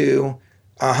compare it to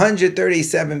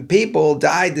 137 people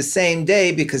died the same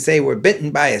day because they were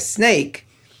bitten by a snake,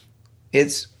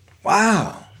 it's,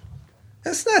 wow,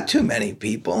 that's not too many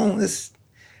people.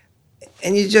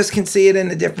 And you just can see it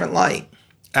in a different light.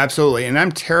 Absolutely. And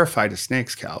I'm terrified of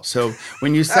snakes, Cal. So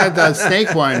when you said the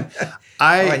snake one,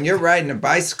 and you're riding a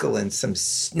bicycle in some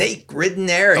snake-ridden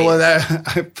area.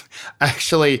 Well,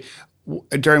 actually,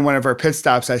 during one of our pit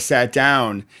stops, I sat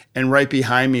down, and right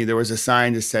behind me, there was a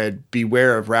sign that said,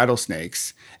 beware of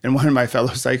rattlesnakes. And one of my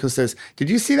fellow cyclists says, did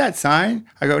you see that sign?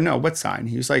 I go, no, what sign?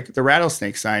 He was like, the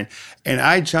rattlesnake sign. And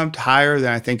I jumped higher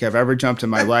than I think I've ever jumped in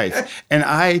my life. And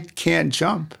I can't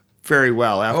jump very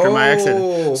well after my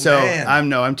accident. So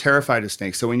I'm terrified of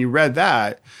snakes. So when you read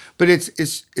that, but it's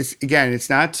again, it's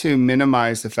not to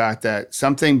minimize the fact that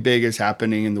something big is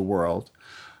happening in the world.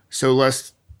 So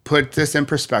let's put this in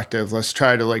perspective. Let's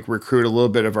try to recruit a little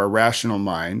bit of our rational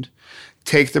mind,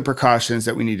 take the precautions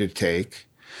that we need to take,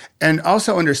 and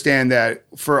also understand that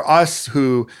for us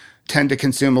who tend to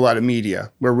consume a lot of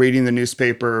media, we're reading the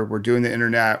newspaper, we're doing the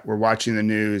internet, we're watching the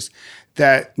news,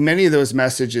 that many of those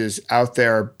messages out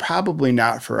there are probably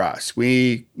not for us.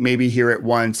 We maybe hear it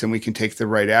once and we can take the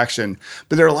right action,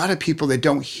 but there are a lot of people that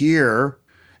don't hear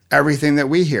everything that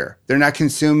we hear. They're not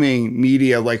consuming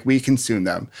media like we consume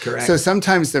them. Correct. So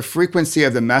sometimes the frequency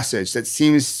of the message that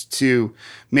seems to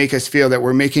make us feel that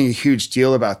we're making a huge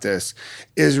deal about this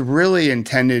is really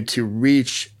intended to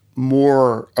reach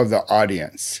more of the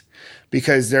audience,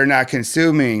 because they're not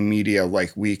consuming media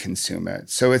like we consume it.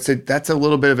 So that's a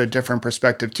little bit of a different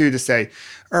perspective too, to say,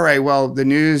 all right, well, the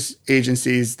news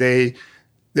agencies, they're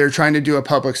trying to do a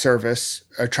public service,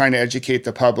 trying to educate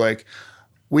the public.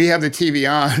 We have the TV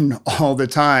on all the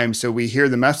time, so we hear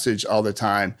the message all the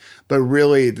time. But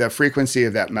really, the frequency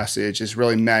of that message is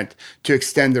really meant to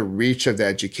extend the reach of the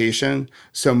education,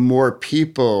 so more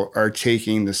people are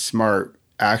taking the smart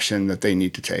action that they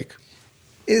need to take.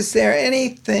 Is there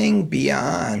anything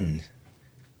beyond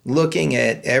looking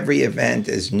at every event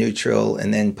as neutral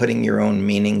and then putting your own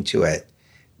meaning to it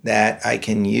that I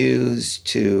can use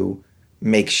to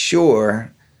make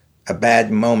sure a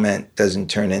bad moment doesn't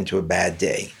turn into a bad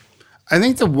day? I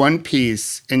think the one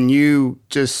piece, and you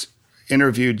just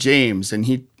interviewed James, and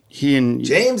he and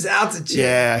James Altitude.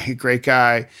 Yeah, he's a great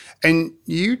guy. And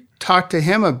you talked to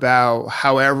him about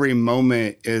how every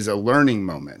moment is a learning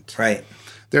moment. Right.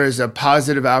 There is a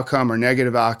positive outcome or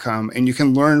negative outcome, and you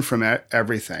can learn from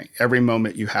everything, every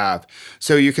moment you have.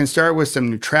 So you can start with some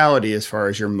neutrality as far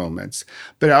as your moments.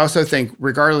 But I also think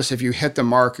regardless if you hit the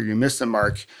mark or you miss the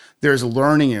mark, there's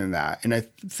learning in that. And I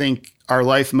think our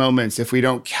life moments, if we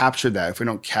don't capture that, if we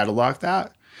don't catalog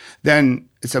that, then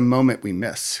it's a moment we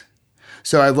miss.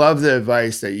 So I love the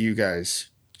advice that you guys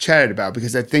chatted about,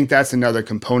 because I think that's another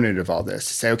component of all this.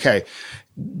 To say, okay,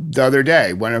 the other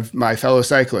day, one of my fellow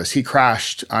cyclists, he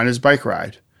crashed on his bike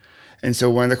ride. And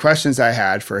so one of the questions I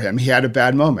had for him, he had a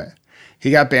bad moment. He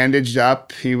got bandaged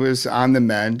up. He was on the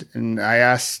mend. And I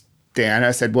asked Dan, I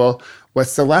said, well,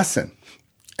 what's the lesson?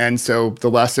 And so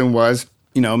the lesson was,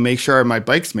 make sure my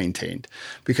bike's maintained,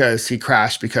 because he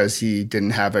crashed because he didn't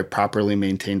have a properly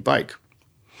maintained bike.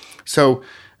 So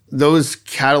those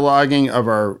cataloging of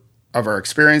our of our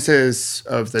experiences,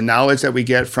 of the knowledge that we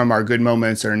get from our good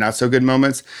moments or not so good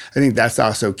moments. I think that's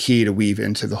also key to weave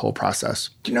into the whole process.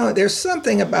 There's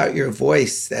something about your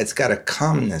voice that's got a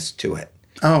calmness to it.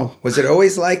 Oh. Was it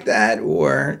always like that,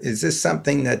 or is this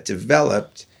something that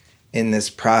developed in this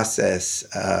process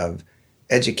of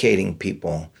educating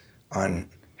people on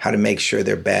how to make sure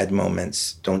their bad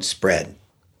moments don't spread?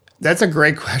 That's a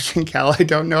great question, Cal. I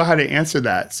don't know how to answer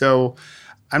that. So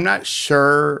I'm not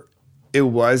sure it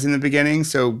was in the beginning.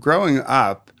 So growing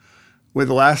up with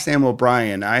the last name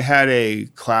O'Brien, I had a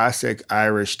classic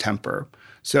Irish temper.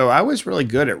 So I was really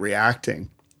good at reacting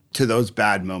to those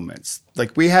bad moments.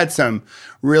 Like we had some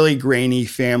really grainy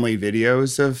family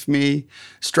videos of me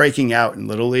striking out in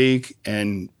Little League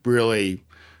and really,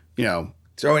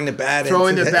 throwing the bat.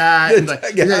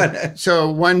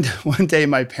 So one day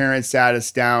my parents sat us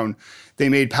down. They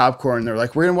made popcorn. They're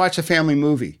like, "We're gonna watch a family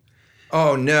movie."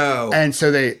 Oh no! And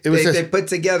so they put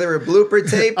together a blooper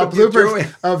tape,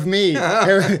 of me.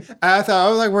 I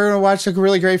thought we're gonna watch a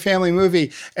really great family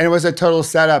movie, and it was a total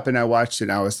setup. And I watched it,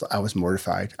 and I was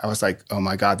mortified. I was like, "Oh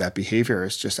my God, that behavior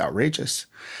is just outrageous."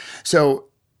 So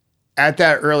at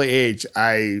that early age,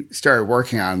 I started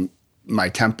working on my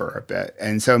temper a bit,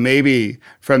 and so maybe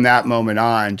from that moment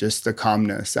on, just the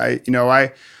calmness.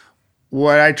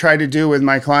 What I try to do with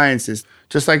my clients is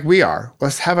just like we are.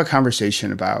 Let's have a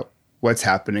conversation about what's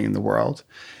happening in the world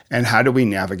and how do we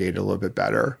navigate it a little bit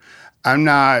better. I'm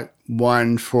not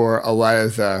one for a lot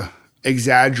of the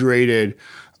exaggerated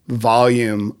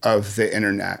volume of the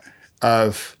internet,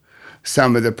 of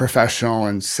some of the professional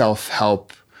and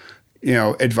self-help,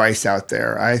 advice out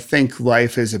there. I think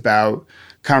life is about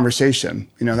conversation.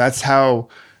 That's how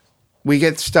we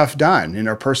get stuff done in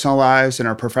our personal lives and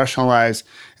our professional lives.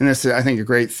 And this is, I think, a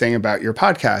great thing about your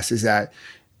podcast is that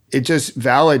it just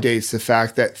validates the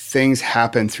fact that things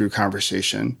happen through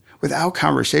conversation. Without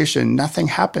conversation, nothing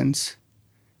happens.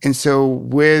 And so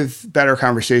with better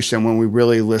conversation, when we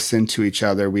really listen to each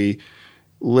other, we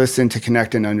listen to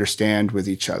connect and understand with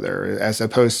each other, as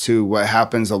opposed to what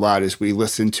happens a lot is we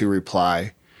listen to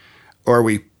reply or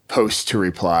we post to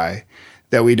reply,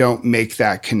 that we don't make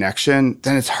that connection,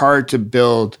 then it's hard to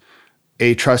build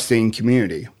a trusting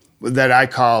community that I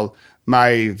call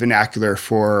my vernacular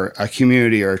for a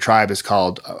community or a tribe is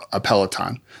called a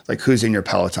peloton, like who's in your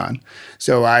peloton.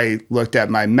 So I looked at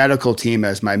my medical team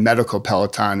as my medical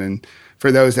peloton. And for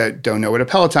those that don't know what a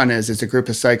peloton is, it's a group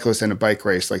of cyclists in a bike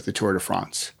race like the Tour de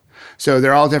France. So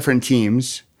they're all different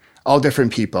teams, all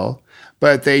different people,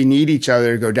 but they need each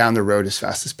other to go down the road as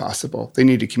fast as possible. They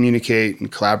need to communicate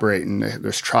and collaborate, and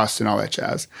there's trust and all that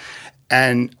jazz.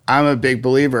 And I'm a big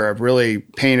believer of really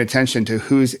paying attention to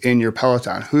who's in your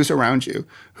peloton, who's around you,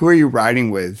 who are you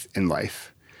riding with in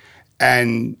life.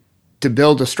 And to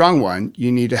build a strong one, you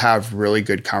need to have really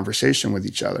good conversation with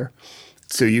each other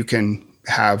so you can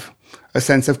have a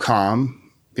sense of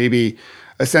calm, maybe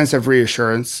a sense of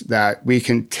reassurance that we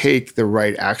can take the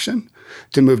right action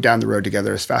to move down the road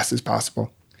together as fast as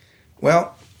possible.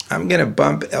 Well, I'm going to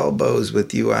bump elbows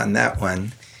with you on that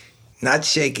one. Not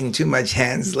shaking too much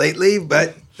hands lately,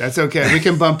 but... That's okay. We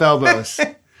can bump elbows.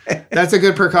 That's a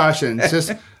good precaution. It's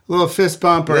just a little fist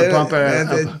bump or a bump.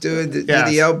 Do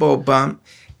the elbow bump.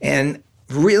 And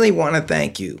really want to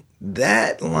thank you.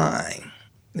 That line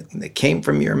that came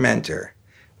from your mentor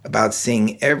about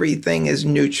seeing everything as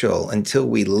neutral until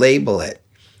we label it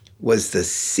was the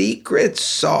secret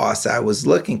sauce I was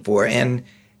looking for. And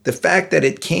the fact that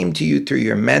it came to you through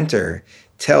your mentor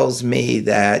tells me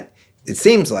that it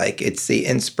seems like it's the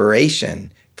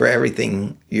inspiration for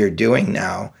everything you're doing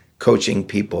now, coaching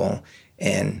people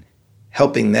and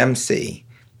helping them see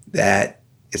that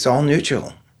it's all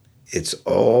neutral. It's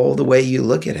all the way you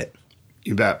look at it.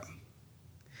 You bet.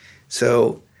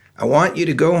 So I want you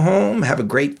to go home, have a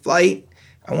great flight.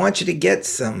 I want you to get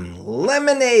some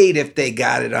lemonade if they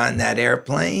got it on that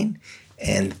airplane,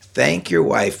 and thank your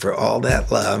wife for all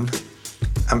that love.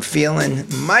 I'm feeling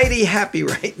mighty happy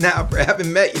right now for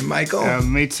having met you, Michael.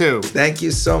 Me too. Thank you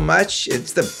so much.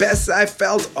 It's the best I've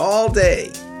felt all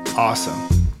day. Awesome.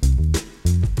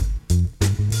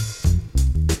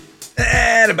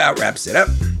 That about wraps it up.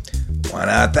 Want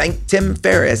to thank Tim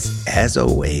Ferriss, as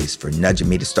always, for nudging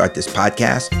me to start this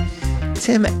podcast.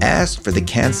 Tim asked for the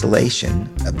cancellation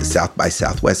of the South by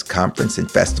Southwest Conference and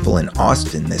Festival in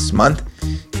Austin this month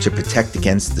to protect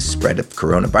against the spread of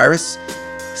coronavirus.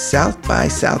 South by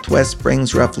Southwest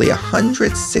brings roughly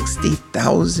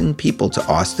 160,000 people to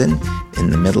Austin in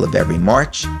the middle of every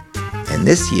March, and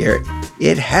this year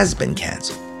it has been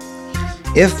canceled.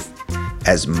 If,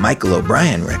 as Michael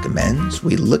O'Brien recommends,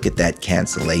 we look at that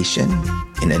cancellation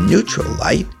in a neutral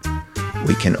light,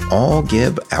 we can all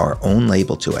give our own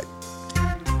label to it.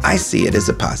 I see it as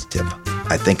a positive.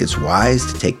 I think it's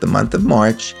wise to take the month of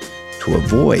March to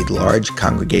avoid large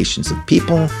congregations of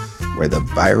people where the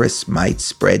virus might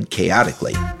spread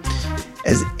chaotically.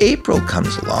 As April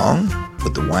comes along,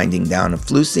 with the winding down of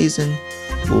flu season,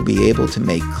 we'll be able to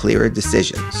make clearer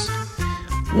decisions.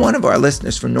 One of our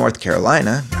listeners from North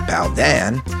Carolina, my pal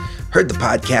Dan, heard the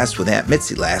podcast with Aunt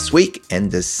Mitzi last week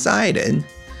and decided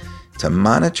to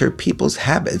monitor people's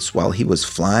habits while he was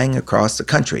flying across the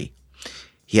country.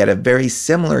 He had a very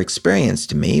similar experience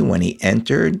to me when he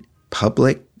entered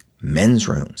public men's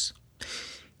rooms.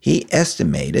 He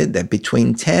estimated that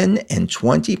between 10 and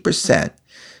 20%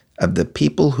 of the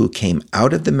people who came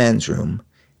out of the men's room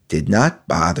did not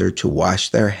bother to wash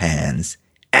their hands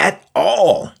at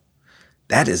all.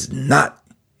 That is not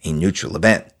a neutral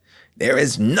event. There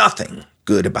is nothing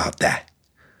good about that.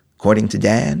 According to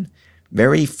Dan,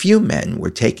 very few men were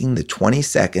taking the 20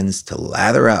 seconds to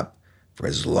lather up for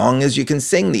as long as you can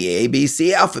sing the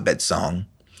ABC alphabet song.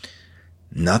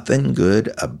 Nothing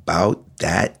good about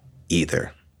that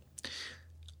either.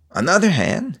 On the other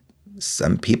hand,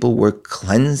 some people were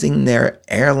cleansing their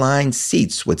airline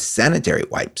seats with sanitary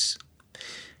wipes.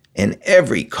 And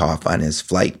every cough on his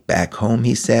flight back home,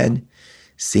 he said,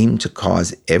 seemed to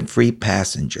cause every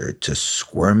passenger to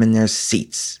squirm in their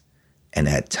seats and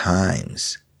at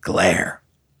times glare.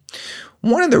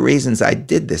 One of the reasons I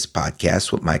did this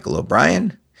podcast with Michael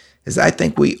O'Brien is I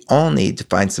think we all need to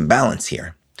find some balance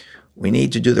here. We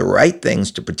need to do the right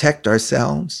things to protect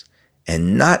ourselves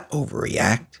and not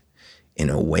overreact in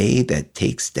a way that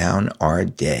takes down our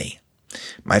day.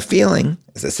 My feeling,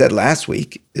 as I said last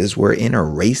week, is we're in a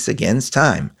race against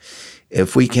time.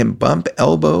 If we can bump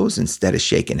elbows instead of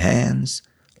shaking hands,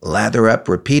 lather up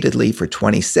repeatedly for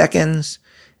 20 seconds,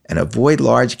 and avoid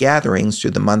large gatherings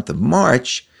through the month of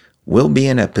March, we'll be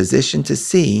in a position to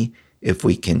see if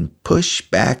we can push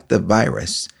back the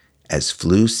virus as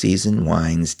flu season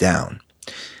winds down.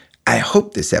 I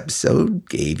hope this episode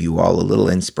gave you all a little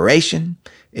inspiration.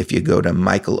 If you go to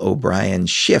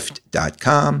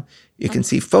michaelobrienshift.com, you can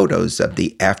see photos of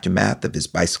the aftermath of his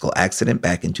bicycle accident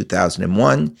back in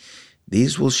 2001.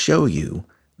 These will show you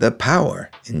the power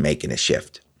in making a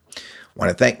shift. I want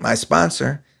to thank my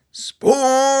sponsor,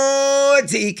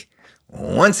 Sportique,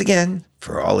 once again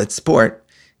for all its support,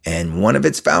 and one of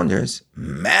its founders,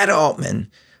 Matt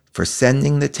Altman, for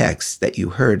sending the text that you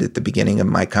heard at the beginning of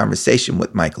my conversation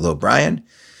with Michael O'Brien.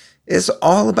 It's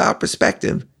all about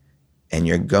perspective, and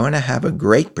you're going to have a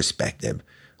great perspective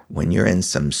when you're in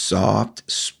some soft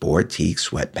Sportique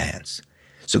sweatpants.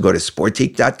 So go to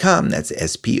Sportique.com, that's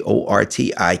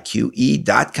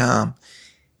Sportique.com,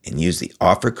 and use the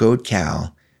offer code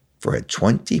CAL for a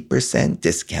 20%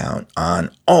 discount on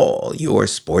all your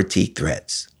Sportique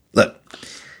threads. Look,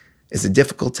 it's a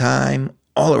difficult time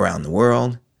all around the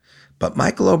world, but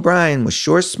Michael O'Brien was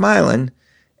sure smiling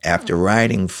after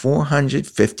riding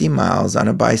 450 miles on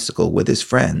a bicycle with his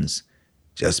friends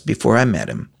just before I met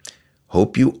him.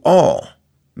 Hope you all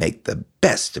make the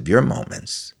best of your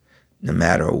moments, no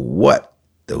matter what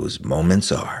those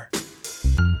moments are.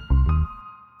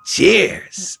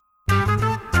 Cheers!